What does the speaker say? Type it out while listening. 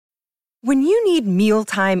When you need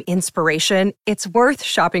mealtime inspiration, it's worth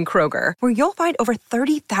shopping Kroger, where you'll find over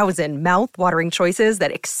 30,000 mouth-watering choices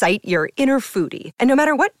that excite your inner foodie. And no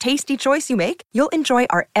matter what tasty choice you make, you'll enjoy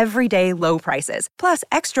our everyday low prices, plus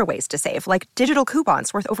extra ways to save, like digital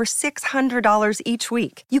coupons worth over $600 each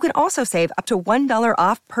week. You can also save up to $1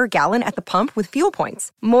 off per gallon at the pump with fuel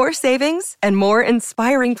points. More savings and more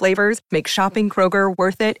inspiring flavors make shopping Kroger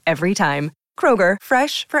worth it every time. Kroger,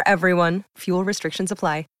 fresh for everyone. Fuel restrictions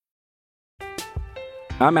apply.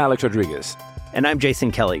 I'm Alex Rodriguez. And I'm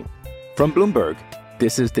Jason Kelly. From Bloomberg,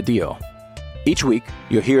 this is The Deal. Each week,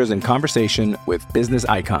 you'll hear us in conversation with business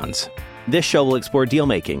icons. This show will explore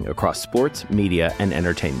deal-making across sports, media, and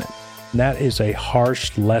entertainment. That is a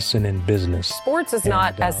harsh lesson in business. Sports is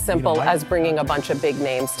not as simple as bringing a bunch of big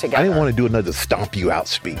names together. I didn't want to do another stomp you out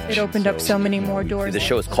speech. It opened up so many more doors. The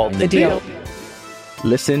show is called The Deal.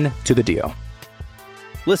 Listen to The Deal.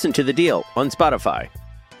 Listen to The Deal on Spotify.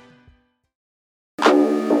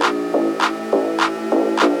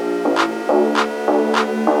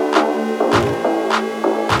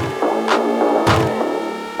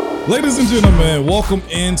 Ladies and gentlemen, welcome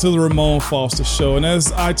into the Ramon Foster Show. And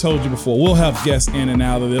as I told you before, we'll have guests in and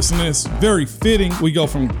out of this. And it's very fitting. We go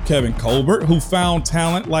from Kevin Colbert, who found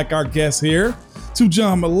talent like our guest here, to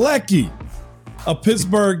John Malecki, a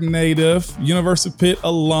Pittsburgh native, University of Pitt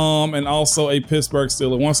alum, and also a Pittsburgh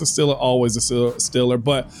Steeler. Once a Steeler, always a Steeler.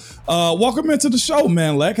 But welcome into the show,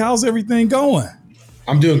 man. Lek, how's everything going?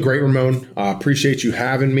 I'm doing great, Ramon. Appreciate you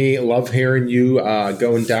having me. Love hearing you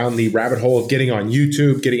going down the rabbit hole of getting on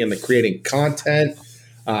YouTube, getting into creating content.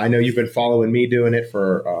 I know you've been following me doing it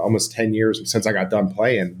for almost 10 years since I got done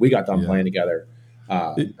playing. We got done playing together.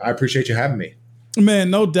 I appreciate you having me. Man,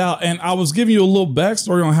 no doubt. And I was giving you a little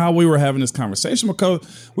backstory on how we were having this conversation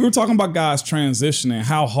because we were talking about guys transitioning,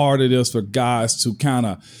 how hard it is for guys to kind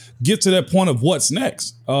of get to that point of what's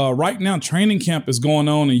next. Right now, training camp is going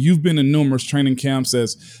on, and you've been in numerous training camps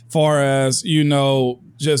as far as, you know,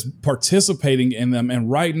 just participating in them.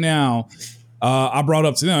 And right now, I brought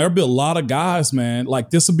up to them, there'll be a lot of guys, man, like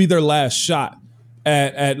this will be their last shot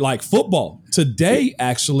at like football. Today,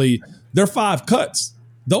 actually, they're 5 cuts.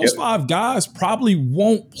 Those 5 guys probably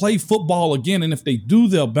won't play football again. And if they do,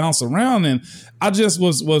 they'll bounce around. And I just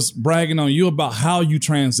was bragging on you about how you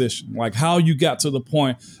transition, like how you got to the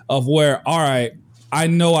point of where, all right, I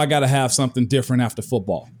know I got to have something different after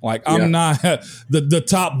football. Like I'm not the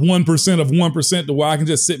top 1% of 1% to where I can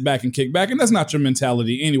just sit back and kick back. And that's not your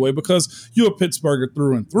mentality anyway, because you're a Pittsburgher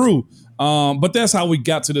through and through. But that's how we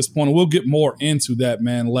got to this point. And we'll get more into that,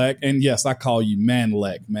 man, Lek. And yes, I call you Man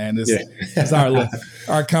Lek, man. It's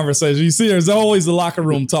our conversation. You see, there's always the locker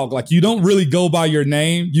room talk. Like you don't really go by your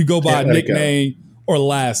name. You go by nickname or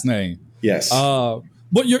last name. Yes.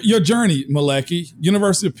 But your journey, Malecki,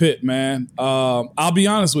 University of Pitt, man. I'll be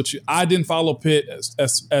honest with you. I didn't follow Pitt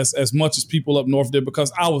as much as people up north did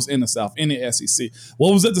because I was in the South, in the SEC.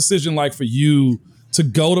 What was that decision like for you to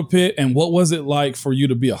go to Pitt, and what was it like for you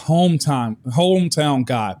to be a hometown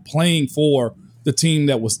guy playing for the team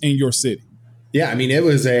that was in your city? Yeah, I mean, it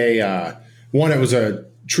was it was a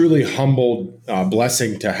truly humbled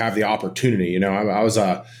blessing to have the opportunity. You know,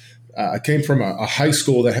 I came from a high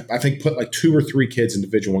school that I think put like 2 or 3 kids in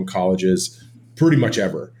Division I colleges pretty much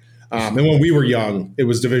ever. And when we were young, it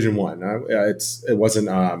was Division I. It wasn't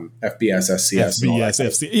FBS, SCS. FBS,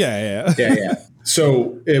 FC. Yeah.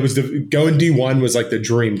 So it was going D1 was like the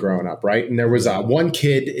dream growing up, right? And there was one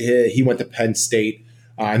kid, he went to Penn State,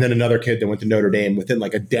 and then another kid that went to Notre Dame within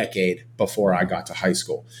like a decade before I got to high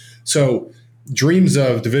school. So dreams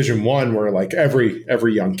of Division I were like every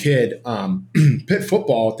young kid. Pitt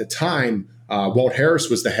football at the time, Walt Harris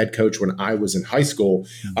was the head coach when I was in high school,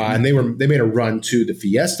 and they made a run to the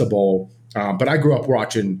Fiesta Bowl. But I grew up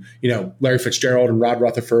watching, Larry Fitzgerald and Rod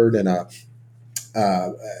Rutherford and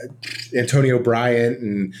Antonio Bryant,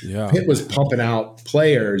 and Pitt was pumping out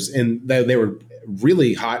players, and they were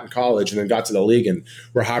really hot in college, and then got to the league and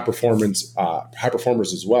were high performers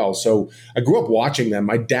as well. So I grew up watching them.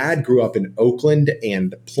 My dad grew up in Oakland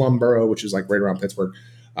and Plumboro, which is like right around Pittsburgh.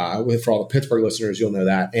 For all the Pittsburgh listeners, you'll know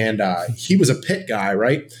that. And he was a Pitt guy,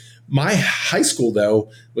 right? My high school, though,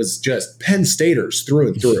 was just Penn Staters through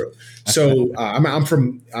and through. So I'm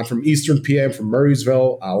from Eastern PA. I'm from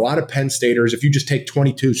Murraysville. A lot of Penn Staters. If you just take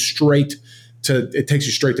 22 it takes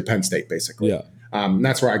you straight to Penn State, basically. Yeah. And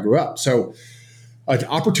that's where I grew up. So an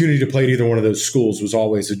opportunity to play at either one of those schools was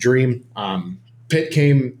always a dream. Pitt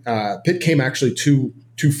came actually to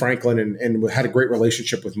Franklin and had a great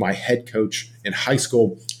relationship with my head coach in high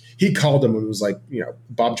school. He called him and was like,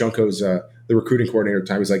 Bob Junko's the recruiting coordinator at the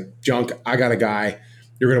time. He's like, Junk, I got a guy.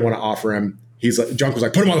 You're going to want to offer him. Junk was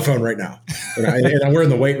like, put him on the phone right now. And we're in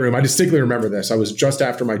the weight room. I distinctly remember this. I was just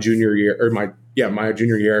after my junior year, my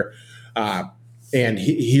junior year. And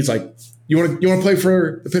he's like, you want to play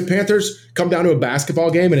for the Pitt Panthers? Come down to a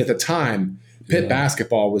basketball game. And at the time, Pitt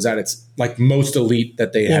basketball was at its like most elite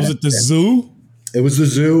that they had. Was it the Zoo? It was the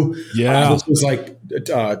Zoo. Yeah. This was like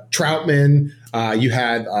Troutman. You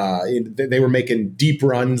had they were making deep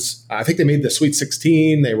runs. I think they made the Sweet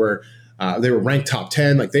 16. They were ranked top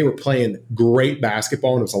 10. Like they were playing great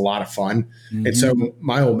basketball, and it was a lot of fun. Mm-hmm. And so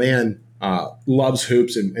my old man loves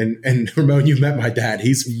hoops, and Ramon, you've met my dad.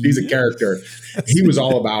 He's a character. He was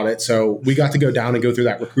all about it. So we got to go down and go through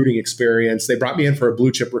that recruiting experience. They brought me in for a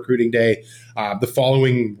blue chip recruiting day the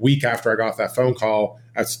following week after I got that phone call.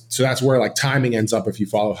 So that's where like timing ends up if you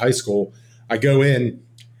follow high school. I go in,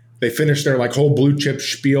 they finish their like whole blue chip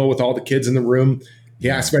spiel with all the kids in the room. He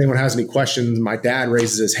asks if anyone has any questions. My dad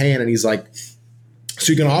raises his hand and he's like,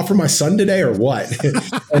 so you going to offer my son today or what?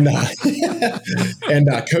 and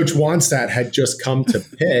Coach Wannstedt had just come to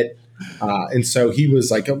Pitt. And so he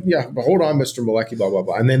was like, oh, yeah, but hold on, Mr. Malecki, blah, blah,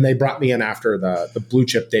 blah. And then they brought me in after the blue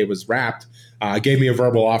chip day was wrapped, gave me a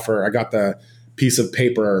verbal offer. I got the piece of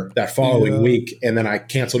paper that following week, and then I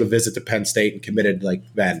canceled a visit to Penn State and committed like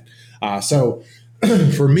then. So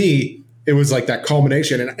for me, it was like that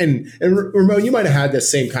culmination. And Ramon, you might have had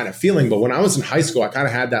this same kind of feeling, but when I was in high school, I kind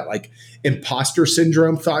of had that like imposter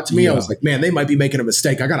syndrome thought to me. I was like, man, they might be making a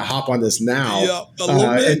mistake. I got to hop on this now. Yeah, a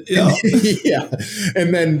little bit. Yeah.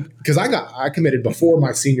 And then because I committed before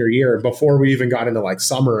my senior year, before we even got into like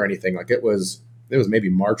summer or anything, like it was maybe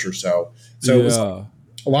March or so. So it was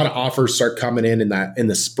a lot of offers start coming in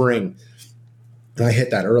the spring, and I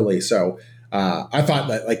hit that early. So I thought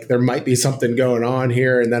that like there might be something going on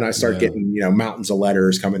here, and then I start getting mountains of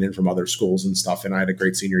letters coming in from other schools and stuff. And I had a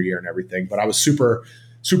great senior year and everything, but I was super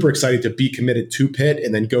excited to be committed to Pitt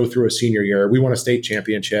and then go through a senior year. We won a state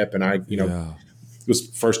championship, and I was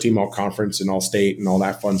first team all conference and all state and all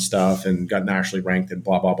that fun stuff, and got nationally ranked and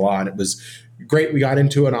blah blah blah. And it was great. We got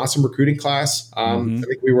into an awesome recruiting class. I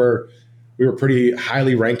think we were pretty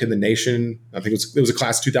highly ranked in the nation. I think it was a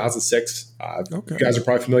class 2006. You guys are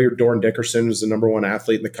probably familiar. Doran Dickerson was the number one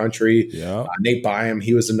athlete in the country. Yeah. Nate Byam,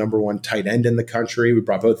 he was the number one tight end in the country. We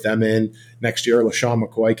brought both them in. Next year, LaShawn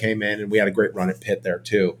McCoy came in, and we had a great run at Pitt there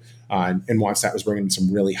too. And Wannstedt was bringing in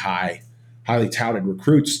some really highly touted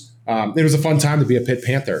recruits. It was a fun time to be a Pitt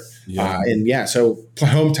Panther. So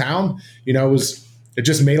hometown, it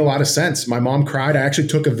just made a lot of sense. My mom cried. I actually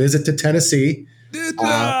took a visit to Tennessee.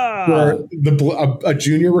 For a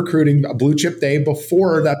junior recruiting, a blue chip day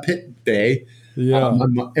before that Pitt day. Yeah.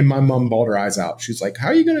 And my mom bawled her eyes out. She's like, how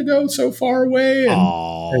are you going to go so far away?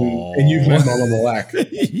 And you've met Mama Malek.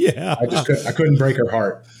 Yeah. I couldn't break her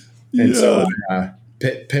heart. And so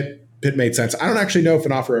Pitt made sense. I don't actually know if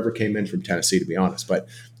an offer ever came in from Tennessee, to be honest, but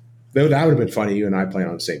that would have been funny. You and I playing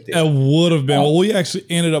on the same team. It would have been. Well, we actually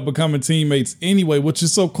ended up becoming teammates anyway, which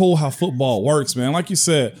is so cool how football works, man. Like you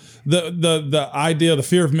said, the idea, the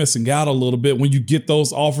fear of missing out a little bit when you get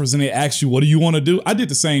those offers and they ask you, what do you want to do? I did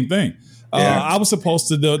the same thing. I was supposed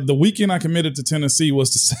to, the weekend I committed to Tennessee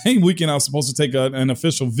was the same weekend I was supposed to take an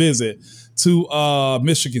official visit to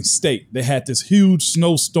Michigan State. They had this huge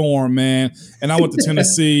snowstorm, man, and I went to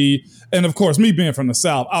Tennessee. And of course, me being from the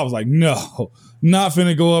South, I was like, no, not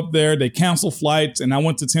finna go up there. They canceled flights, and I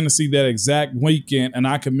went to Tennessee that exact weekend, and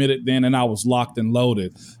I committed then, and I was locked and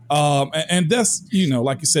loaded. And that's,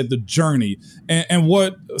 like you said, the journey. And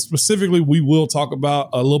what specifically we will talk about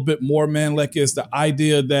a little bit more, man, like is the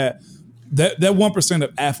idea that 1%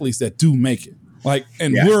 of athletes that do make it. Like,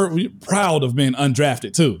 and we're proud of being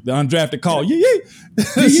undrafted too. The undrafted call,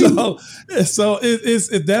 So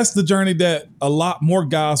that's the journey that a lot more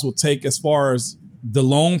guys will take as far as the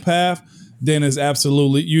long path than is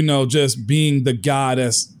absolutely, just being the guy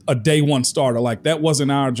that's a day one starter. Like that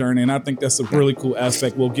wasn't our journey. And I think that's a really cool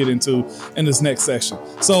aspect we'll get into in this next section.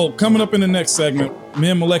 So coming up in the next segment, me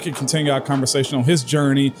and Malecki continue our conversation on his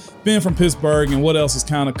journey, being from Pittsburgh and what else has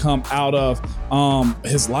kind of come out of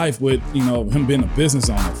his life with, him being a business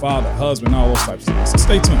owner, father, husband, all those types of things. So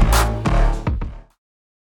stay tuned.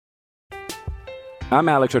 I'm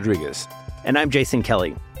Alex Rodriguez. And I'm Jason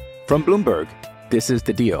Kelly. From Bloomberg, this is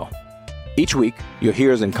The Deal. Each week, you'll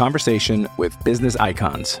hear us in conversation with business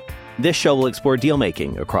icons. This show will explore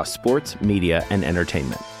deal-making across sports, media, and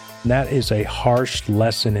entertainment. That is a harsh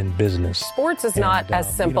lesson in business. Sports is not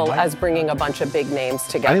as simple as bringing a bunch of big names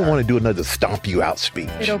together. I didn't want to do another stomp you out speech.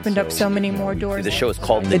 It opened up so many more doors. The show is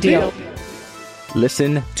called The Deal.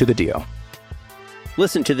 Listen to The Deal.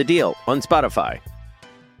 Listen to The Deal on Spotify.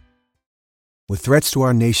 With threats to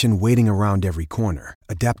our nation waiting around every corner,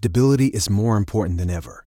 adaptability is more important than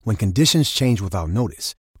ever. When conditions change without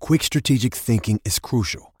notice, quick strategic thinking is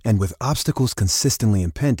crucial. And with obstacles consistently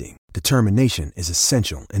impending, determination is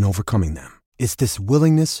essential in overcoming them. It's this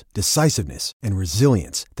willingness, decisiveness, and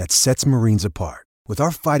resilience that sets Marines apart. With our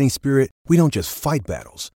fighting spirit, we don't just fight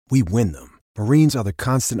battles, we win them. Marines are the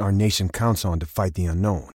constant our nation counts on to fight the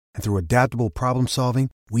unknown. And through adaptable problem solving,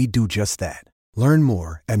 we do just that. Learn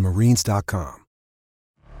more at marines.com.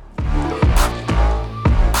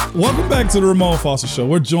 Welcome back to the Ramon Foster Show.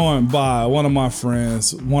 We're joined by one of my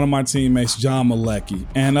friends, one of my teammates, John Malecki.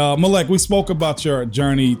 And Malek, we spoke about your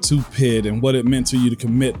journey to Pitt and what it meant to you to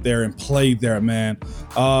commit there and play there, man.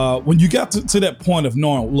 When you got to that point of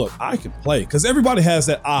knowing, look, I can play, because everybody has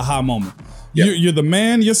that aha moment. Yep. You're the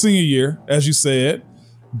man your senior year, as you said.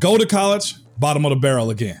 Go to college, bottom of the barrel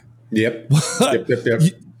again. Yep.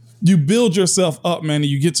 You build yourself up, man, and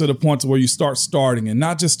you get to the point to where you starting, and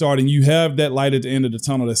not just starting. You have that light at the end of the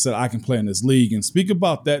tunnel that said, I can play in this league. And speak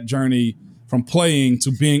about that journey from playing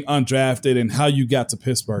to being undrafted and how you got to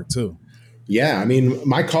Pittsburgh too. Yeah, I mean,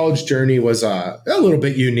 my college journey was a little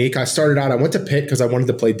bit unique. I went to Pitt because I wanted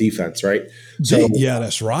to play defense, right? So yeah,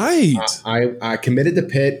 that's right. I committed to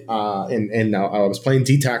Pitt, and I was playing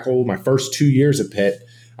D-tackle my first 2 years at Pitt.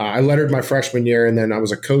 I lettered my freshman year, and then I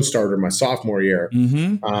was a co-starter my sophomore year.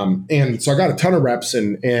 Mm-hmm. And so I got a ton of reps,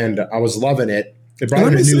 and I was loving it.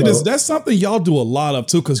 Let me say this. That's something y'all do a lot of,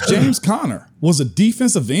 too, because James Conner was a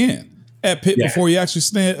defensive end at Pitt before he actually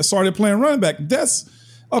started playing running back. That's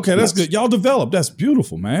good. Y'all developed. That's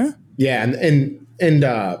beautiful, man. Yeah, and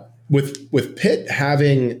with Pitt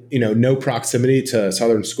having no proximity to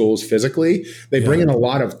Southern schools physically, they bring in a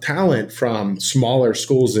lot of talent from smaller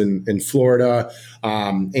schools in Florida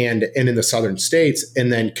and in the Southern states,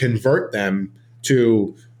 and then convert them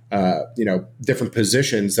to different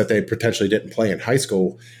positions that they potentially didn't play in high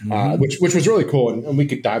school, which was really cool. And we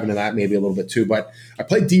could dive into that maybe a little bit too. But I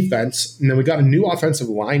played defense, and then we got a new offensive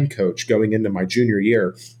line coach going into my junior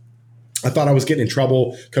year. I thought I was getting in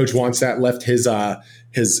trouble. Coach Wannstedt left his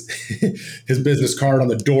business card on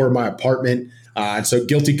the door of my apartment. And so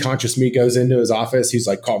guilty conscious me goes into his office. He's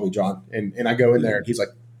like, call me, John. And I go in there, and he's like,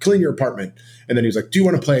 clean your apartment. And then he was like, do you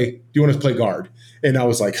want to play guard? And I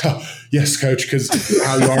was like, oh, yes, coach. Cause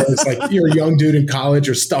how you are, it's like, you're a young dude in college,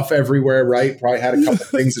 there's stuff everywhere, right? Probably had a couple of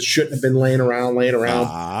things that shouldn't have been laying around.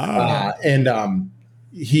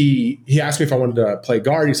 He asked me if I wanted to play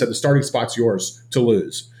guard. He said, the starting spot's yours to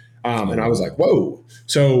lose. And I was like, whoa.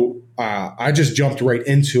 So I just jumped right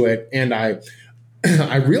into it. And I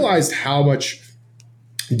realized how much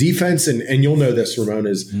defense, and you'll know this, Ramon,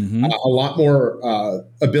 is a lot more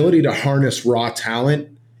ability to harness raw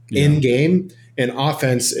talent in game. And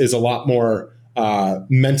offense is a lot more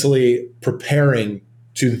mentally preparing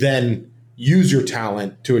to then use your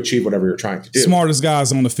talent to achieve whatever you're trying to do. Smartest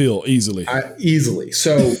guys on the field, easily.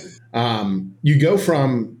 So you go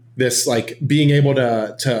from this, like, being able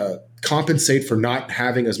to compensate for not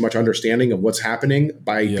having as much understanding of what's happening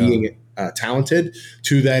by being talented,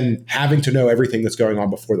 to then having to know everything that's going on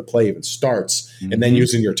before the play even starts, and then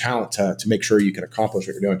using your talent to make sure you can accomplish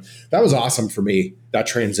what you're doing. That was awesome for me, that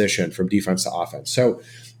transition from defense to offense. So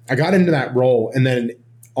I got into that role, and then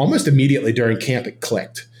almost immediately during camp, it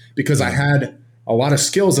clicked, because I had a lot of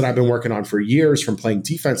skills that I've been working on for years from playing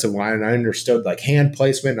defensive line, and I understood like hand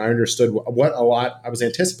placement, and I understood I was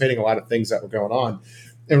anticipating a lot of things that were going on.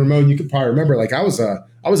 And Ramon, you could probably remember, like, I was a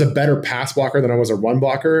better pass blocker than I was a run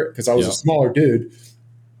blocker, because I was a smaller dude.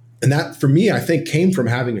 And that, for me, I think came from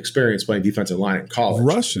having experience playing defensive line in college.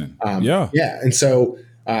 Rushing. Yeah. And so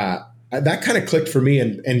that kind of clicked for me,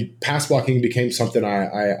 and pass blocking became something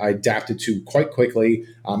I adapted to quite quickly.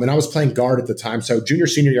 And I was playing guard at the time. So junior,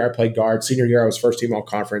 senior year, I played guard. Senior year, I was first team all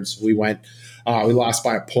conference. We lost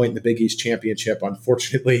by a point in the Big East championship,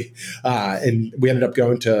 unfortunately. And we ended up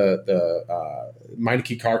going to the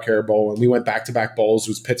Meineke Car Care Bowl, and we went back-to-back bowls.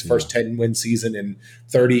 It was Pitt's first 10-win season in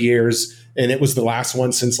 30 years, and it was the last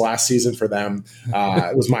one since last season for them.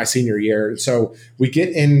 It was my senior year. So we get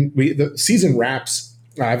in, the season wraps.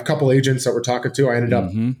 I have a couple agents that we're talking to. I ended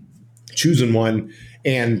up choosing one,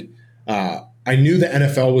 and I knew the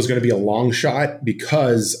NFL was going to be a long shot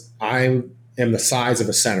because I am the size of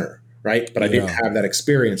a center, right? But I didn't have that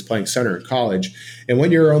experience playing center in college. And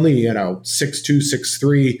when you're only, 6'2",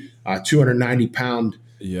 6'3", 290-pound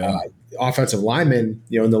offensive lineman,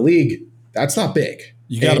 in the league, that's not big.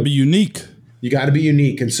 You got to be unique. You got to be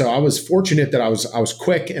unique. And so I was fortunate that I was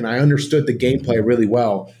quick, and I understood the gameplay really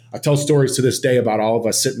well. I tell stories to this day about all of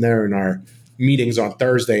us sitting there in our meetings on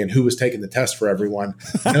Thursday and who was taking the test for everyone.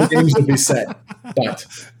 No names would be said, but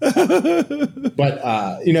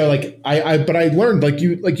you know, like I learned like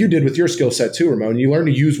you did with your skill set too, Ramon. You learn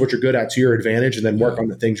to use what you're good at to your advantage and then work on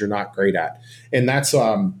the things you're not great at. And that's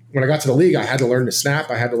when I got to the league, I had to learn to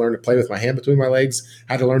snap. I had to learn to play with my hand between my legs.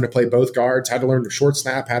 Had to learn to play both guards. Had to learn the short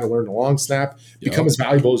snap. Had to learn the long snap. Become as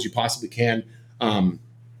valuable as you possibly can.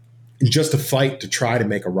 Just to fight to try to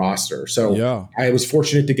make a roster. So I was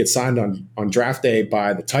fortunate to get signed on draft day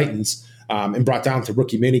by the Titans and brought down to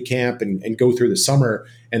rookie mini camp and go through the summer.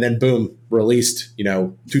 And then boom, released, you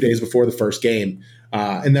know, 2 days before the first game.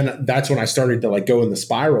 And then that's when I started to like go in the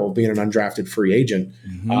spiral of being an undrafted free agent.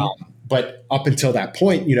 But up until that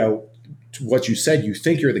point, you know, to what you said, you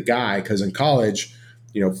think you're the guy because in college,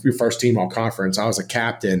 you know, your first team all conference, I was a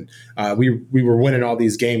captain. We were winning all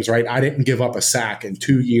these games, right? I didn't give up a sack in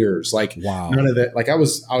 2 years. Like none of that. Like I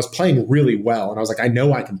was playing really well. And I was like, I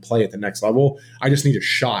know I can play at the next level. I just need a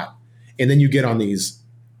shot. And then you get on these,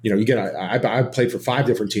 you know, I played for 5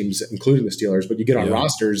 different teams, including the Steelers, but you get on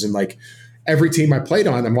rosters and like every team I played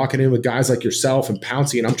on, I'm walking in with guys like yourself and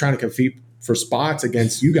Pouncey, and I'm trying to compete for spots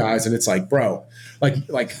against you guys. And it's like, bro, like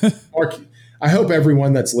Mark, I hope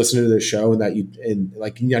everyone that's listening to this show and I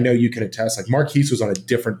know you can attest, like Marquise was on a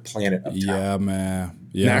different planet of talent. Yeah, man.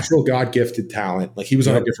 Yeah. Natural God-gifted talent. Like he was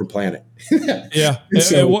on a different planet.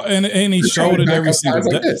 and he showed it every single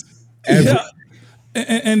day.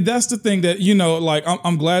 And that's the thing that, you know, like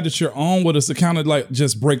I'm glad that you're on with us to kind of like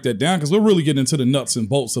just break that down because we're really getting into the nuts and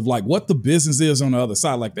bolts of like what the business is on the other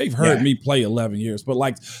side. Like they've heard me play 11 years, but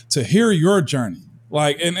like to hear your journey,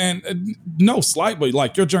 like and no slight, but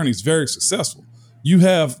like your journey is very successful. You've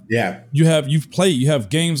played, you have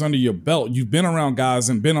games under your belt. You've been around guys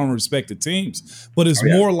and been on respected teams, but it's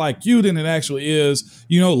more like you than it actually is,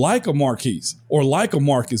 you know, like a Marquise or like a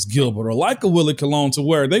Marcus Gilbert or like a Willie Colon to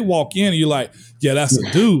where they walk in and you're like, yeah, that's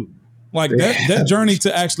a dude. Like that journey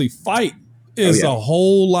to actually fight is a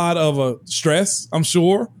whole lot of stress, I'm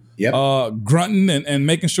sure. Grunting and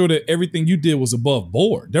making sure that everything you did was above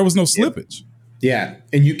board. There was no slippage. Yeah.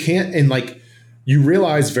 And you can't, and like, you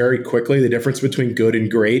realize very quickly the difference between good and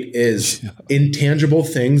great is intangible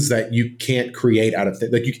things that you can't create out of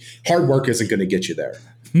things. Like hard work isn't going to get you there.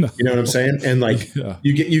 No. You know what I'm saying? And like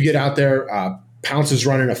you get out there, Pounce is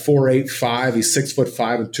running a 4.85. He's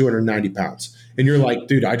 6'5" and 290 pounds. And you're like,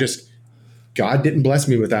 dude, God didn't bless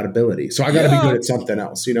me with that ability. So I got to be good at something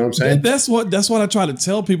else. You know what I'm saying? That's what I try to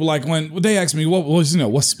tell people. Like when they ask me,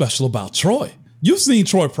 what's special about Troy? You've seen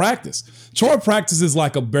Troy practice. Troy practices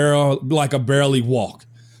like a barely walk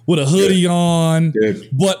with a hoodie on.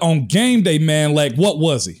 But on game day, man, like what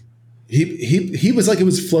was he? He was like it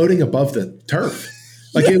was floating above the turf.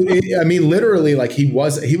 Like I mean, literally, like he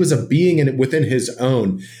was a being within his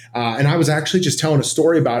own. And I was actually just telling a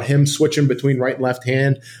story about him switching between right and left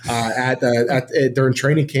hand during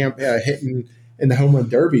training camp, hitting in the home run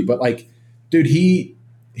derby. But like, dude, he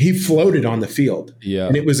floated on the field. Yeah.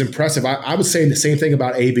 And it was impressive. I was saying the same thing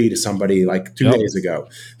about AB to somebody like 2 days ago.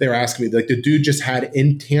 They were asking me, like, the dude just had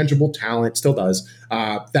intangible talent, still does,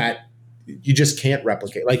 that you just can't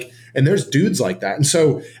replicate. Like, and there's dudes like that. And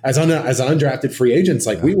so as undrafted free agents,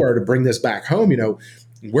 like we were to bring this back home, you know,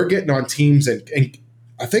 we're getting on teams and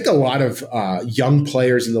I think a lot of young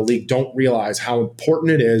players in the league don't realize how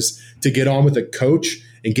important it is to get on with a coach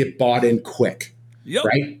and get bought in quick.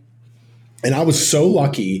 Right. And I was so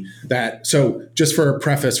lucky that, so just for a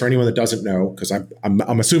preface for anyone that doesn't know, because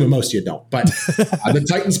I'm assuming most of you don't, but the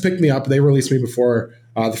Titans picked me up. They released me before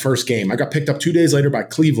the first game. I got picked up 2 days later by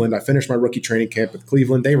Cleveland. I finished my rookie training camp with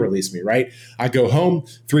Cleveland. They released me, right? I go home.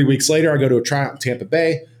 3 weeks later, I go to a tryout in Tampa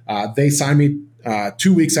Bay. They signed me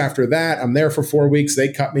 2 weeks after that. I'm there for 4 weeks.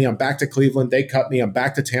 They cut me. I'm back to Cleveland. They cut me. I'm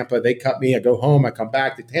back to Tampa. They cut me. I go home. I come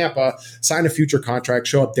back to Tampa, sign a future contract,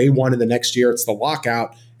 show up day one in the next year. It's the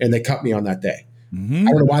lockout. And they cut me on that day. Mm-hmm.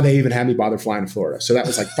 I don't know why they even had me bother flying to Florida. So that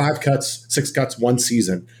was like 5 cuts, 6 cuts, 1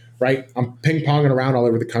 season, right? I'm ping-ponging around all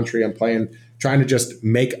over the country. I'm trying to just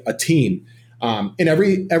make a team. And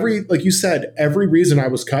every, like you said, every reason I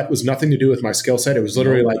was cut was nothing to do with my skill set. It was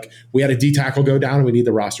literally like we had a D tackle go down and we need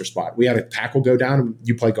the roster spot. We had a tackle go down and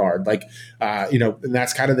you play guard. Like, and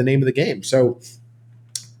that's kind of the name of the game. So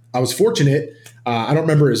I was fortunate. I don't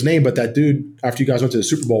remember his name, but that dude, after you guys went to the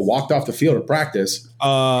Super Bowl, walked off the field at practice.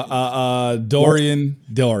 Dorian.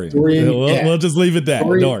 We'll just leave it that.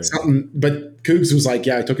 Dorian. But Cougs was like,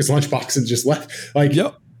 he took his lunchbox and just left. Like,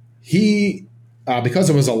 he, because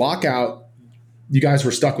it was a lockout, you guys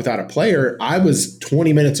were stuck without a player. I was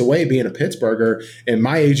 20 minutes away being a Pittsburgher, and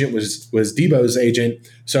my agent was Debo's agent.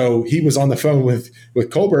 So he was on the phone with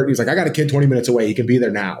Colbert. He's like, I got a kid 20 minutes away. He can be there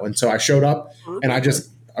now. And so I showed up, and I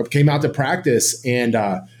I came out to practice, and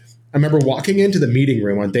I remember walking into the meeting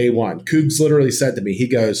room on day one. Cougs literally said to me, he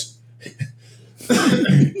goes,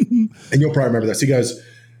 and you'll probably remember this. He goes,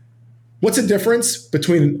 "What's the difference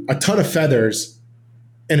between a ton of feathers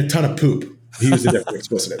and a ton of poop?" He used a different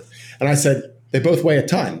explicit. And I said, "They both weigh a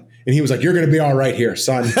ton." And he was like, "You're going to be all right here,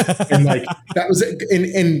 son." And like, that was it.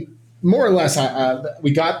 And more or less, I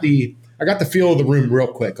got the feel of the room real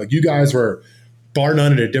quick. Like, you guys were bar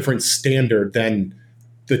none at a different standard than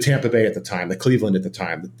the Tampa Bay at the time, the Cleveland at the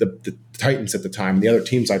time, the Titans at the time, the other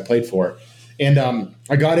teams I played for. And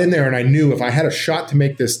I got in there and I knew if I had a shot to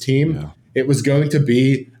make this team, it was going to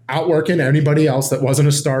be outworking anybody else that wasn't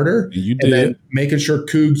a starter. You did. And then making sure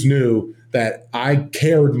Cougs knew that I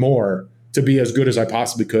cared more to be as good as I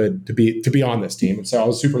possibly could to be on this team. And so I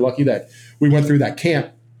was super lucky that we went through that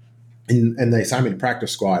camp and they assigned me to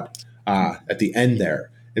practice squad at the end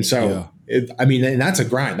there. And so, and that's a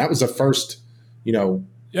grind. That was the first,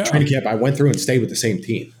 training camp I went through and stayed with the same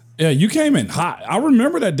team. Yeah, you came in hot. I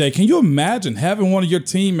remember that day. Can you imagine having one of your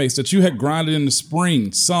teammates that you had grinded in the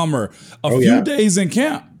spring, summer, a few days in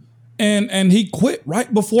camp, and he quit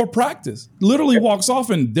right before practice? Literally walks off,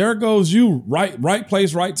 and there goes you, right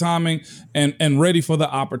place, right timing, and ready for the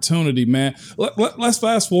opportunity, man. Let's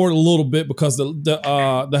fast forward a little bit because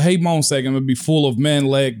the Hey Moan segment would be full of man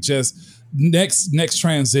leg just next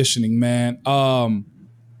transitioning, man.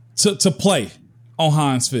 To play on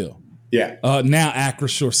Heinz Field. Yeah. Now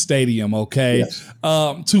Acrisure Stadium, okay? Yes.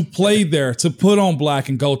 To play there, to put on black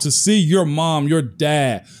and gold, to see your mom, your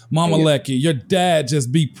dad, Mama Lecky, your dad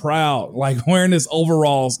just be proud, like wearing his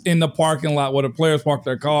overalls in the parking lot where the players park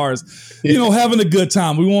their cars, having a good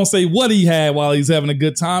time. We won't say what he had while he's having a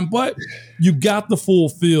good time, but you got the full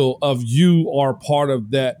feel of you are part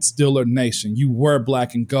of that Steeler Nation. You wear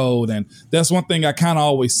black and gold, and that's one thing I kind of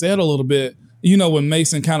always said a little bit. When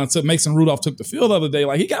Mason Rudolph took the field the other day,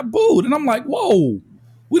 like he got booed. And I'm like, whoa,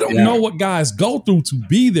 we don't know what guys go through to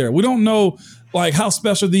be there. We don't know like how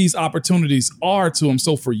special these opportunities are to them.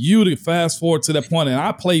 So for you to fast forward to that point, and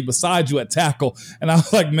I played beside you at tackle, and I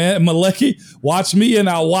was like, man, Malecki, watch me and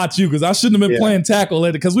I'll watch you, because I shouldn't have been playing tackle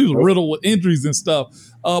later because we were riddled with injuries and stuff.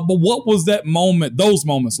 But what was those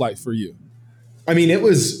moments like for you? I mean, it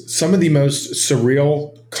was some of the most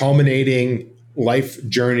surreal, culminating life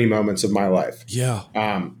journey moments of my life. Yeah.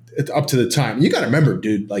 Up to the time. You got to remember,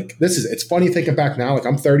 dude, like it's funny thinking back now. Like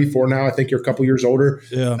I'm 34 now. I think you're a couple years older.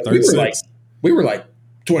 Yeah. We were like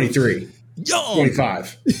 23, young,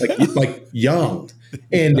 25, like young.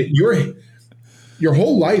 And your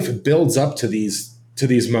whole life builds up to these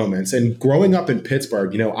moments. And growing up in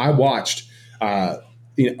Pittsburgh, I watched,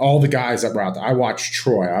 all the guys that were out there. I watched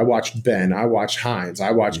Troy. I watched Ben. I watched Hines.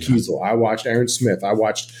 I watched Kiesel. I watched Aaron Smith. I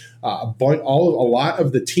watched a lot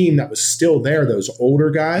of the team that was still there, those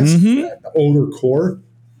older guys, the older core,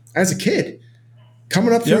 as a kid,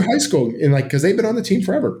 coming up through high school, and because they've been on the team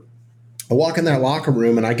forever. I walk in that locker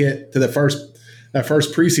room and I get to that first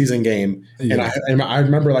preseason game, and I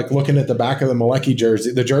remember looking at the back of the Malecki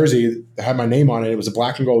jersey, the jersey that had my name on it. It was a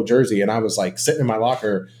black and gold jersey, and I was sitting in my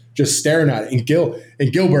locker just staring at it. And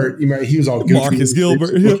Gilbert, he was all goofy. Marcus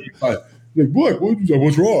Gilbert. What?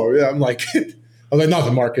 What's wrong? Yeah, I'm like,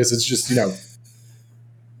 nothing, Marcus. It's just, this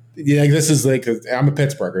is I'm a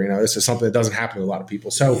Pittsburgher. This is something that doesn't happen to a lot of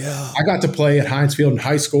people. So I got to play at Heinz Field in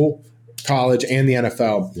high school, college, and the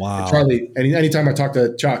NFL. Wow. And Charlie, anytime I talk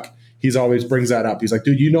to Chuck, he's always brings that up. He's like,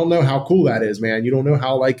 dude, you don't know how cool that is, man. You don't know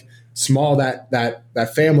how small that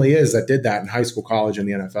family is that did that in high school, college, and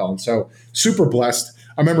the NFL. And so super blessed.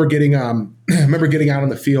 I remember getting out on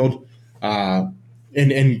the field,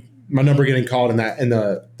 and my number getting called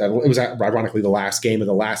it was ironically the last game of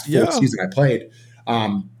the last full season I played,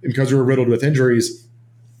 because we were riddled with injuries,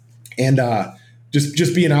 and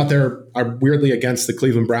just being out there weirdly against the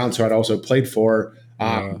Cleveland Browns, who I'd also played for,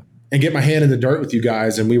 and get my hand in the dirt with you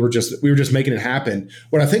guys, and we were just making it happen.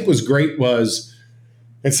 What I think was great was,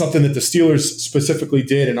 and something that the Steelers specifically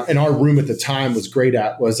did, and our room at the time was great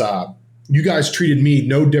at, was you guys treated me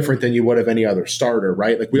no different than you would have any other starter,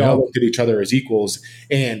 right? We all looked at each other as equals.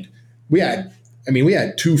 And we had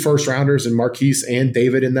 2 first rounders in Marquise and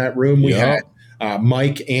David in that room. We had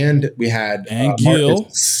Mike, and we had Gil,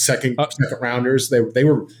 second rounders. They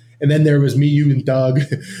were, and then there was me, you, and Doug,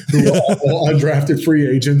 who were all undrafted free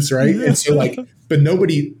agents, right? And so but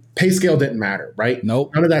pay scale didn't matter, right?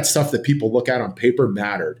 Nope. None of that stuff that people look at on paper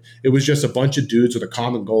mattered. It was just a bunch of dudes with a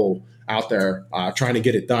common goal out there trying to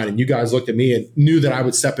get it done. And you guys looked at me and knew that I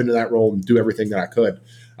would step into that role and do everything that I could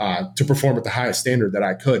to perform at the highest standard that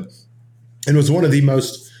I could. And it was one of the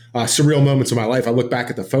most surreal moments of my life. I look back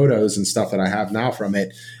at the photos and stuff that I have now from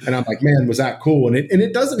it, and I'm like, man, was that cool? And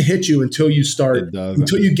it doesn't hit you until you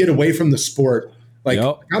until you get away from the sport. Like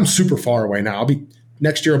I'm super far away now.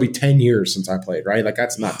 Next year will be 10 years since I played, right? Like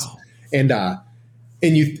that's nuts. Wow. And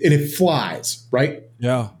it flies, right?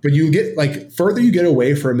 Yeah. But you get like further you get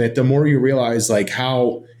away from it, the more you realize like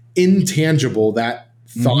how intangible that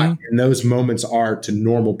thought in those moments are to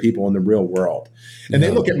normal people in the real world. And they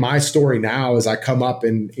look at my story now as I come up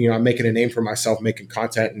and, I'm making a name for myself, making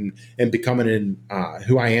content and becoming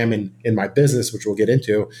who I am in my business, which we'll get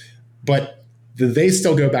into. But they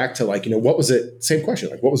still go back to like, what was it? Same question.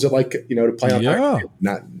 Like, what was it like, to play on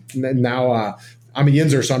now, I'm a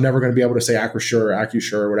Yinzer, so I'm never going to be able to say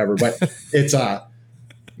Acrisure or whatever, but it's,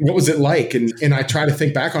 what was it like? And I try to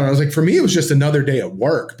think back on it. I was like, for me, it was just another day at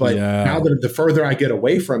work. But now that the further I get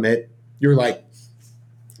away from it, you're like,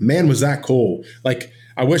 man, was that cool? Like,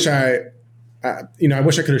 I wish I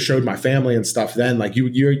could have showed my family and stuff then. Like you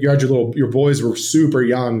had your boys were super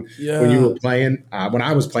young when you were playing, when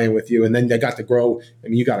I was playing with you, and then they got to grow. I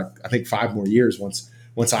mean, you got, I think 5 more years once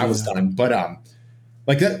I was done. But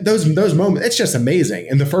like those moments, it's just amazing.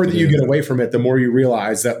 And the further you get away from it, the more you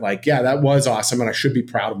realize that like, that was awesome. And I should be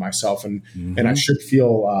proud of myself. And I should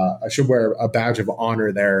feel, I should wear a badge of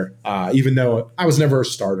honor there. Even though I was never a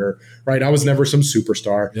starter, right? I was never some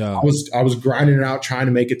superstar. Yeah. I was grinding it out, trying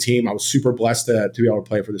to make a team. I was super blessed to be able to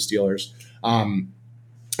play for the Steelers, and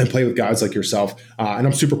play with guys like yourself. And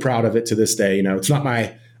I'm super proud of it to this day. It's not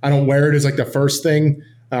I don't wear it as like the first thing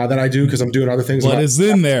that I do, cause I'm doing other things. But it's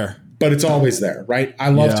in there. But it's always there, right? I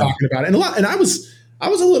love talking about it, and I was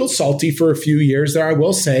a little salty for a few years there. I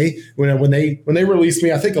will say when they released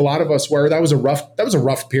me, I think a lot of us were. That was a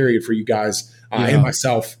rough period for you guys and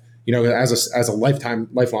myself. As a lifelong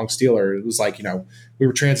Steeler, it was like we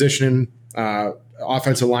were transitioning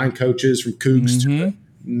offensive line coaches from Cougs to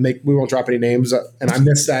we won't drop any names, and I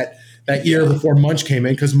missed that year before Munch came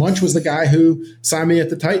in because Munch was the guy who signed me at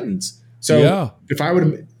the Titans. So if I would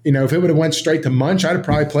have. If it would have went straight to Munch, I'd have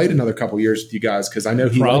probably played another couple years with you guys because I know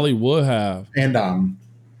he probably would have. And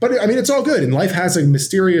but I mean, it's all good, and life has a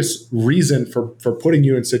mysterious reason for putting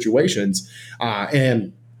you in situations.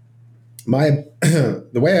 And the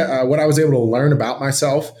way what I was able to learn about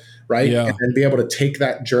myself, right, and then be able to take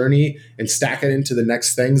that journey and stack it into the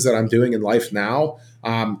next things that I'm doing in life now.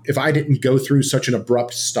 If I didn't go through such an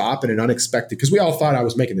abrupt stop and an unexpected, because we all thought I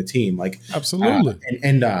was making the team, like absolutely,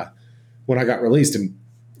 and when I got released and.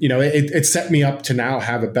 It set me up to now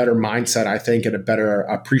have a better mindset, I think, and a better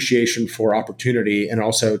appreciation for opportunity, and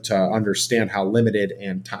also to understand how limited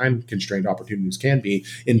and time constrained opportunities can be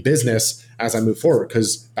in business as I move forward.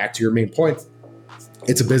 Because back to your main point,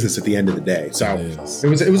 it's a business at the end of the day. So it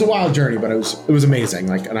was a wild journey, but it was amazing.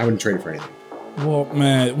 Like, and I wouldn't trade it for anything. Well,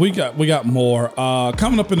 man, we got more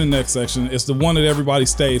coming up in the next section. It's the one that everybody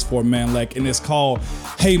stays for, man. Like, and it's called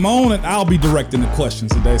Hey Moan, and I'll be directing the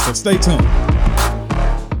questions today. So stay tuned.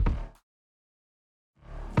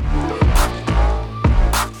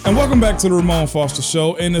 And welcome back to the Ramon Foster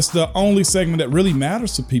Show, and it's the only segment that really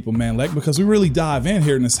matters to people, man, like, because we really dive in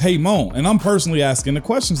here, and it's Hey Moan, and I'm personally asking the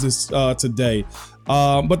questions this today,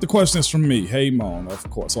 but the question is from me, Hey Moan, of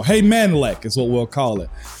course. So Hey Manlek is what we'll call it.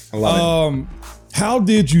 I love it. How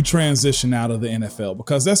did you transition out of the NFL?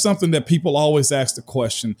 Because that's something that people always ask the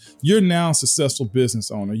question. You're now a successful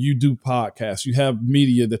business owner. You do podcasts. You have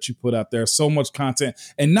media that you put out there, so much content,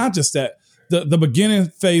 and not just that. The beginning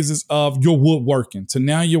phases of your woodworking to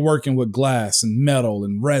now you're working with glass and metal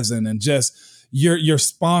and resin and just you're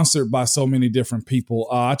sponsored by so many different people.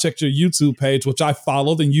 I checked your YouTube page, which I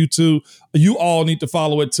followed, and you all need to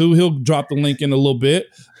follow it too. He'll drop the link in a little bit.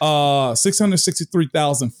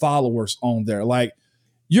 663,000 followers on there. Like,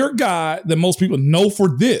 you're a guy that most people know for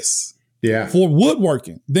this, for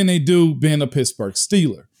woodworking than they do being a Pittsburgh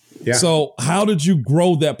Steeler. Yeah. So how did you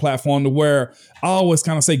grow that platform to where I always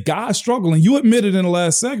kind of say guys struggle, and you admitted in the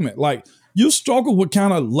last segment, like you struggled with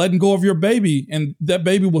kind of letting go of your baby, and that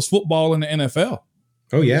baby was football in the NFL.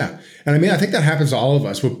 Oh, yeah. And I mean, I think that happens to all of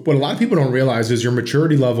us. What a lot of people don't realize is your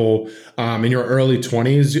maturity level in your early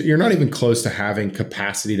 20s, you're not even close to having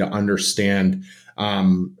capacity to understand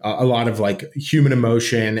a lot of like human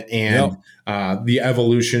emotion and the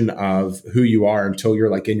evolution of who you are until you're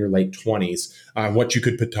like in your late 20s,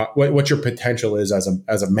 what your potential is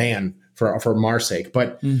as a man for Mar's sake.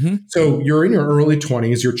 But so you're in your early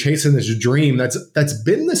 20s, you're chasing this dream that's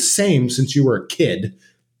been the same since you were a kid.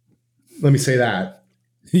 Let me say that.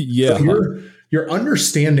 Yeah. So your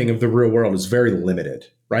understanding of the real world is very limited,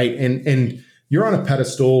 right? And you're on a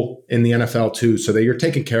pedestal in the NFL too, so that you're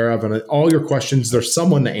taken care of, and all your questions, there's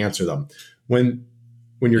someone to answer them. When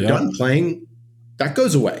you're done playing, that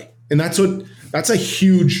goes away. And that's a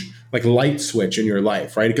huge like light switch in your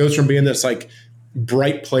life, right? It goes from being this like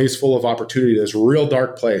bright place full of opportunity to this real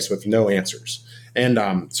dark place with no answers. And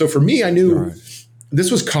so for me, I knew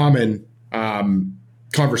this was common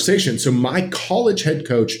conversation. So my college head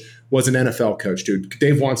coach was an NFL coach, dude.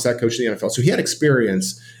 Dave Wannstedt coached the NFL. So he had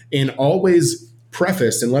experience and always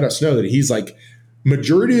prefaced and let us know that he's like,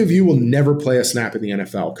 majority of you will never play a snap in the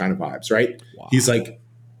NFL kind of vibes, right? Wow. He's like,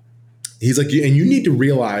 and you need to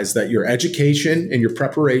realize that your education and your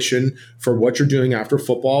preparation for what you're doing after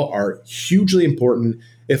football are hugely important,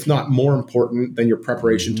 if not more important than your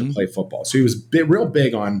preparation to play football. So he was real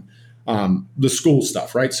big on the school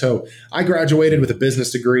stuff, right? So I graduated with a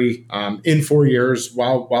business degree in 4 years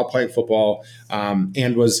while playing football,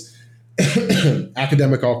 and was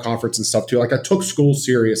academic all conference and stuff too. Like I took school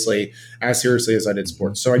seriously as I did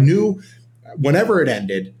sports. So I knew whenever it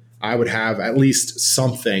ended, I would have at least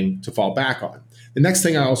something to fall back on. The next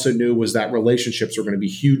thing I also knew was that relationships were going to be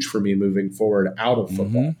huge for me moving forward out of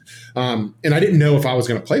football. And I didn't know if I was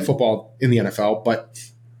going to play football in the NFL, but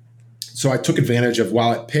so I took advantage of,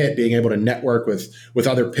 while at Pitt, being able to network with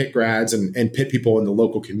other Pitt grads and Pitt people in the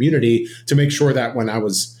local community to make sure that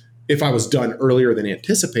if I was done earlier than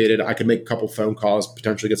anticipated, I could make a couple phone calls,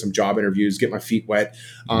 potentially get some job interviews, get my feet wet.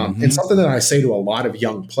 And something that I say to a lot of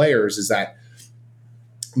young players is that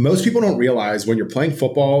most people don't realize when you're playing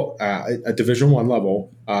football at Division I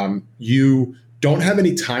level, you don't have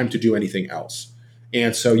any time to do anything else.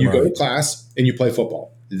 And so you go to class and you play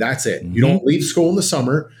football. That's it. You don't leave school in the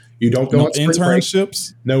summer. You don't go on spring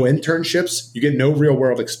internships. Break. No internships. You get no real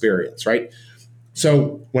world experience, right?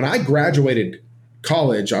 So when I graduated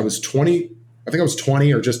college, I was 20. I think I was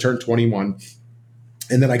 20 or just turned 21.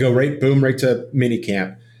 And then I go right to mini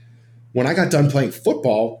camp. When I got done playing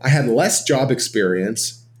football, I had less job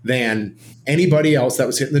experience than anybody else that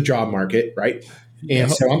was hitting the job market, right?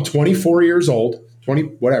 And so I'm 24 years old, 20,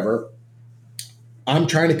 whatever. I'm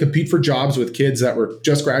trying to compete for jobs with kids that were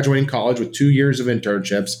just graduating college with 2 years of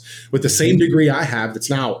internships with the same degree I have that's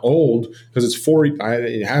now old because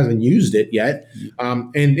it hasn't used it yet.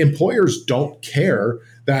 And employers don't care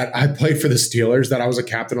that I played for the Steelers, that I was a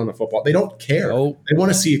captain on the football. They don't care. They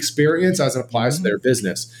want to see experience as it applies to their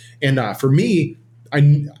business. And for me,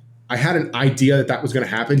 I had an idea that was going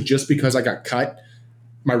to happen just because I got cut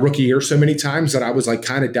my rookie year so many times that I was like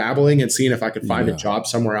kind of dabbling and seeing if I could find a job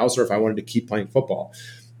somewhere else or if I wanted to keep playing football.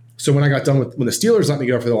 So when I got done when the Steelers let me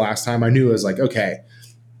go for the last time, I knew I was like, okay,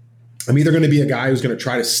 I'm either going to be a guy who's going to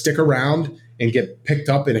try to stick around and get picked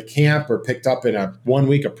up in a camp or picked up in a 1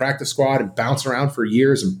 week of practice squad and bounce around for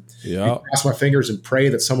years and cross my fingers and pray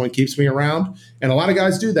that someone keeps me around. And a lot of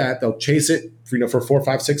guys do that. They'll chase it for 4,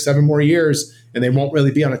 5, 6, 7 more years, and they won't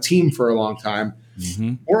really be on a team for a long time.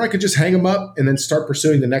 Or I could just hang them up and then start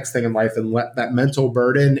pursuing the next thing in life and let that mental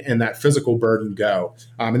burden and that physical burden go.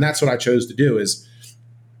 And that's what I chose to do. Is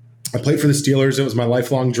I played for the Steelers. It was my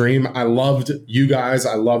lifelong dream. I loved you guys.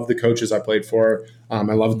 I loved the coaches I played for. I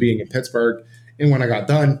loved being in Pittsburgh. And when I got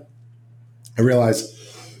done, I realized,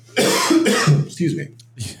 excuse me.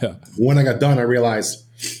 Yeah. When I got done, I realized,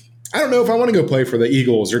 I don't know if I want to go play for the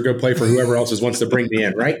Eagles or go play for whoever else wants to bring me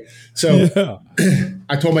in, right? So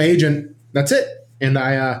I told my agent, that's it. And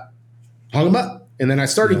I hung him up. And then I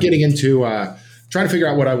started getting into trying to figure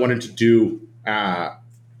out what I wanted to do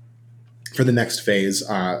for the next phase.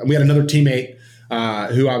 We had another teammate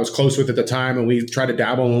who I was close with at the time, and we tried to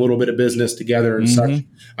dabble in a little bit of business together and such.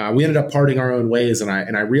 We ended up parting our own ways, and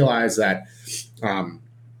I realized that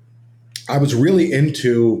I was really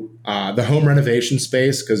into the home renovation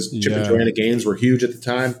space because Chip and Joanna Gaines were huge at the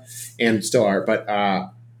time and still are. But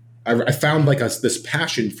I found like this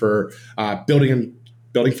passion for building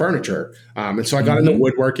furniture. And so I got into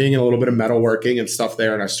woodworking and a little bit of metalworking and stuff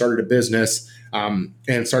there. And I started a business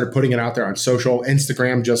and started putting it out there on social.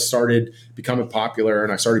 Instagram just started becoming popular,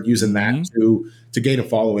 and I started using that to gain a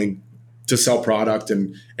following, to sell product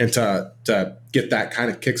and to get that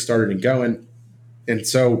kind of kickstarted and going. And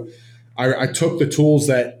so I took the tools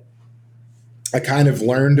that I kind of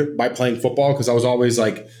learned by playing football, because I was always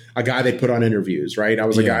like a guy they put on interviews, right? I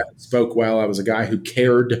was a guy that spoke well. I was a guy who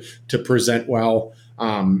cared to present well,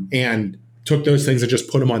 and took those things and just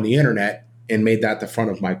put them on the internet and made that the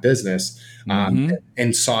front of my business,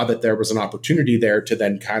 and saw that there was an opportunity there to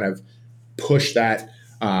then kind of push that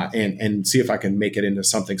and see if I can make it into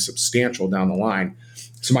something substantial down the line.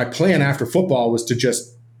 So my plan after football was to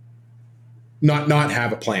just not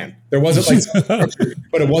have a plan. There wasn't like,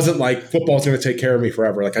 but it wasn't like football's going to take care of me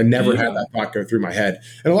forever. Like I never had that thought go through my head,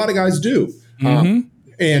 and a lot of guys do.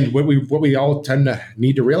 And what we all tend to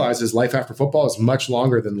need to realize is life after football is much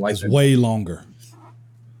longer than life. It's way longer.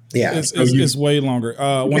 Yeah, it's way longer.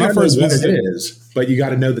 When I first visited, it is, but you got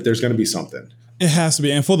to know that there's going to be something. It has to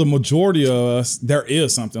be. And for the majority of us, there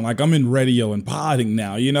is something. Like I'm in radio and podding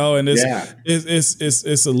now, and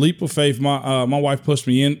it's a leap of faith. My wife pushed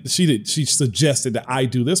me in. She suggested that I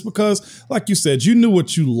do this because, like you said, you knew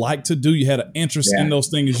what you liked to do. You had an interest in those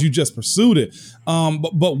things. You just pursued it.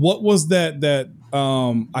 But what was that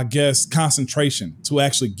I guess concentration to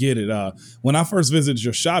actually get it? When I first visited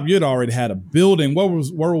your shop, you had already had a building. Where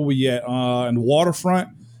were we at? In the waterfront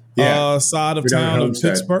side of town of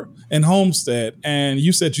Pittsburgh and Homestead. And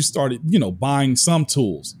you said you started, buying some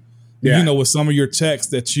tools. With some of your techs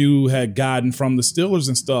that you had gotten from the Steelers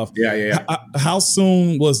and stuff. How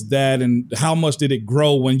soon was that, and how much did it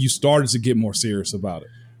grow when you started to get more serious about it?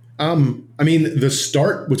 I mean, the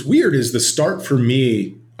start, what's weird is the start for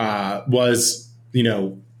me was,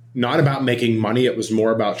 not about making money. It was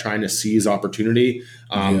more about trying to seize opportunity.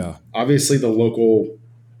 Obviously the local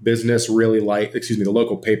business the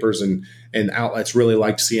local papers and outlets really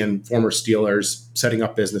liked seeing former Steelers setting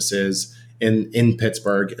up businesses in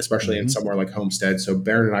Pittsburgh, especially in somewhere like Homestead. So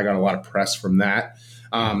Barron and I got a lot of press from that.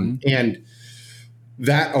 And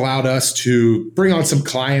that allowed us to bring on some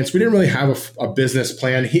clients. We didn't really have a business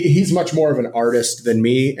plan. He's much more of an artist than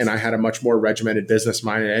me, and I had a much more regimented business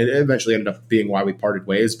mind, and it eventually ended up being why we parted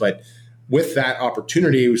ways. But with that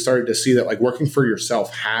opportunity, we started to see that like working for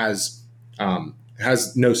yourself has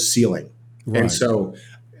no ceiling. Right. And so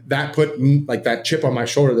that put like that chip on my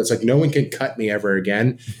shoulder that's like, no one can cut me ever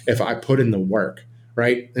again if I put in the work.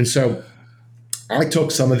 Right. And so I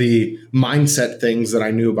took some of the mindset things that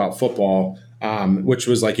I knew about football, which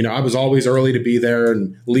was like, I was always early to be there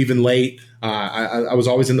and leaving late. I was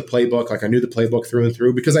always in the playbook. Like I knew the playbook through and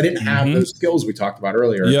through because I didn't have those skills we talked about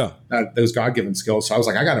earlier. Those God-given skills. So I was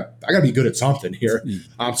like, I gotta be good at something here.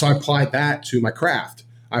 So I applied that to my craft.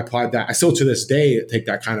 I applied that. I still to this day take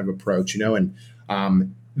that kind of approach, and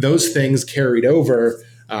those things carried over.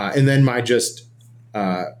 And then my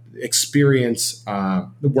experience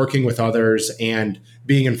working with others and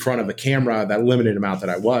being in front of a camera, that limited amount that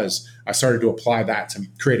I started to apply that to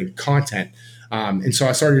creating content. And so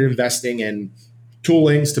I started investing in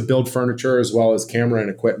toolings to build furniture as well as camera and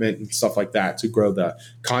equipment and stuff like that to grow the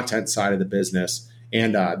content side of the business.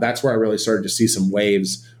 And that's where I really started to see some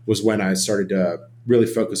waves, was when I started to really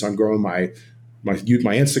focus on growing my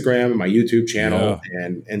Instagram and my YouTube channel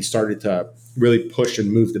and started to really push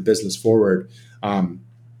and move the business forward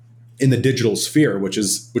in the digital sphere, which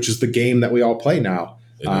is the game that we all play now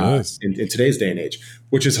in today's day and age,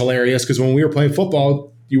 which is hilarious because when we were playing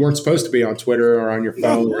football, you weren't supposed to be on Twitter or on your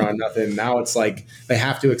phone or on nothing. Now it's like they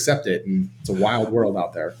have to accept it, and it's a wild world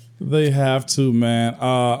out there. They have to, man.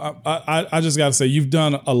 I just got to say, you've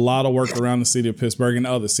done a lot of work around the city of Pittsburgh and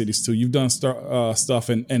other cities too. You've done stuff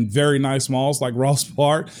in very nice malls like Ross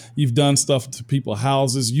Park. You've done stuff to people's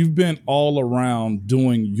houses. You've been all around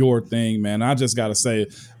doing your thing, man. I just got to say,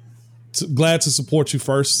 glad to support you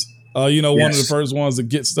first. One of the first ones to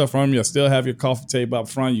get stuff from you. I still have your coffee table up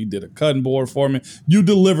front. You did a cutting board for me. You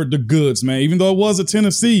delivered the goods, man. Even though it was a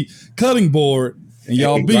Tennessee cutting board, and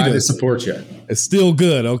y'all beat us. Glad to support you. It's still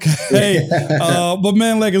good, okay? But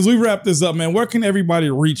man, like as we wrap this up, man, where can everybody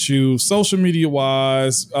reach you, social media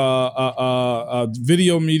wise,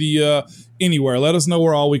 video media, anywhere? Let us know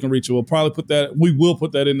where all we can reach you. We will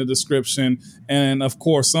put that in the description, and of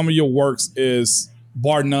course, some of your works is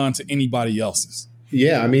bar none to anybody else's.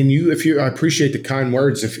 Yeah, I mean, I appreciate the kind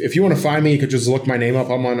words. If you want to find me, you could just look my name up.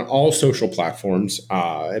 I'm on all social platforms,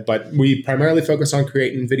 but we primarily focus on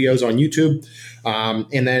creating videos on YouTube,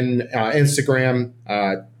 and then Instagram.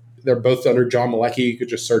 They're both under John Malecki. You could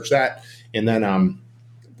just search that, and then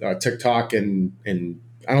TikTok and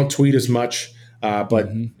I don't tweet as much, but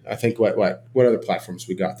I think what other platforms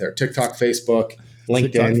we got there? TikTok, Facebook,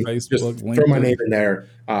 LinkedIn. LinkedIn. Throw my name in there.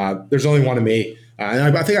 There's only one of me.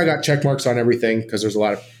 And I think I got check marks on everything because there's a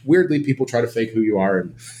lot of weirdly people try to fake who you are,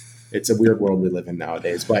 and it's a weird world we live in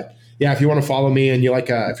nowadays. But yeah, if you want to follow me and you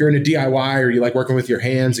like, if you're into DIY or you like working with your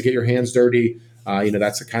hands to get your hands dirty,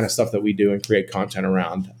 that's the kind of stuff that we do and create content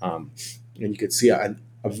around. And you could see a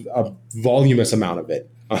voluminous amount of it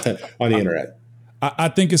on the internet. I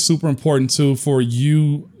think it's super important too for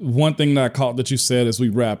you. One thing that I caught that you said as we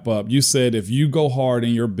wrap up, you said if you go hard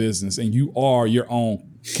in your business and you are your own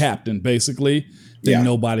captain, basically, then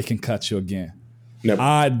nobody can cut you again. Nope.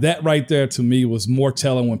 That right there to me was more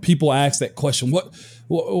telling when people ask that question,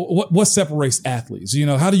 what separates athletes?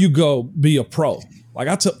 How do you go be a pro? Like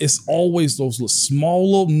it's always those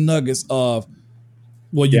small little nuggets of,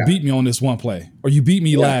 well, you beat me on this one play, or you beat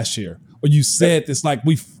me last year, or you said this. Like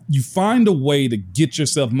you find a way to get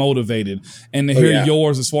yourself motivated, and to hear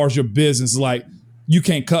yours as far as your business, like you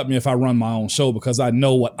can't cut me if I run my own show because I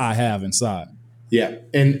know what I have inside. Yeah,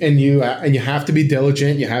 and you have to be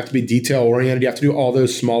diligent. You have to be detail oriented. You have to do all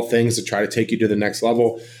those small things to try to take you to the next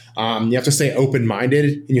level. You have to stay open minded,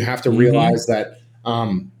 and you have to realize that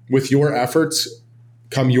with your efforts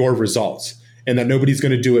come your results, and that nobody's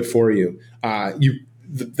going to do it for you.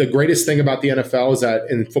 The greatest thing about the NFL is that,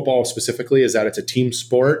 in football specifically, is that it's a team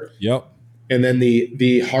sport. Yep. And then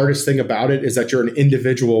the hardest thing about it is that you're an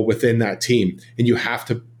individual within that team, and you have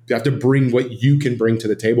to bring what you can bring to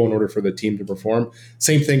the table in order for the team to perform.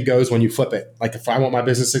 Same thing goes when you flip it. Like, if I want my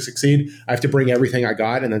business to succeed, I have to bring everything I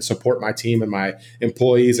got and then support my team and my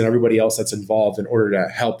employees and everybody else that's involved in order to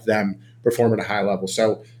help them perform at a high level.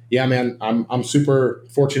 So yeah, man, I'm super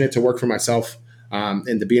fortunate to work for myself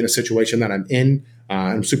and to be in a situation that I'm in.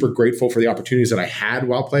 I'm super grateful for the opportunities that I had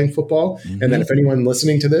while playing football. Mm-hmm. And then if anyone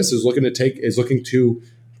listening to this is looking to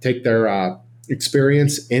take their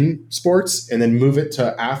experience in sports and then move it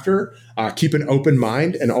to after, keep an open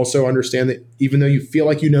mind and also understand that even though you feel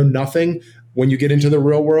like you know nothing, when you get into the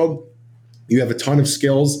real world, you have a ton of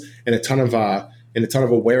skills and a ton of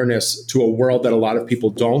awareness to a world that a lot of people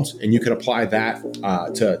don't, and you can apply that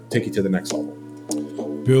to take you to the next level.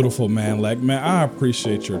 Beautiful, man. Like, man, I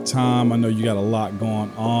appreciate your time. I know you got a lot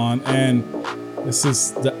going on, and this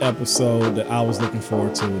is the episode that I was looking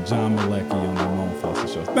forward to with John Malecki on the Ramon Foster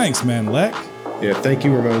Show. Thanks, man, Lek. Yeah, thank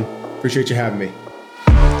you, Ramon. Appreciate you having me.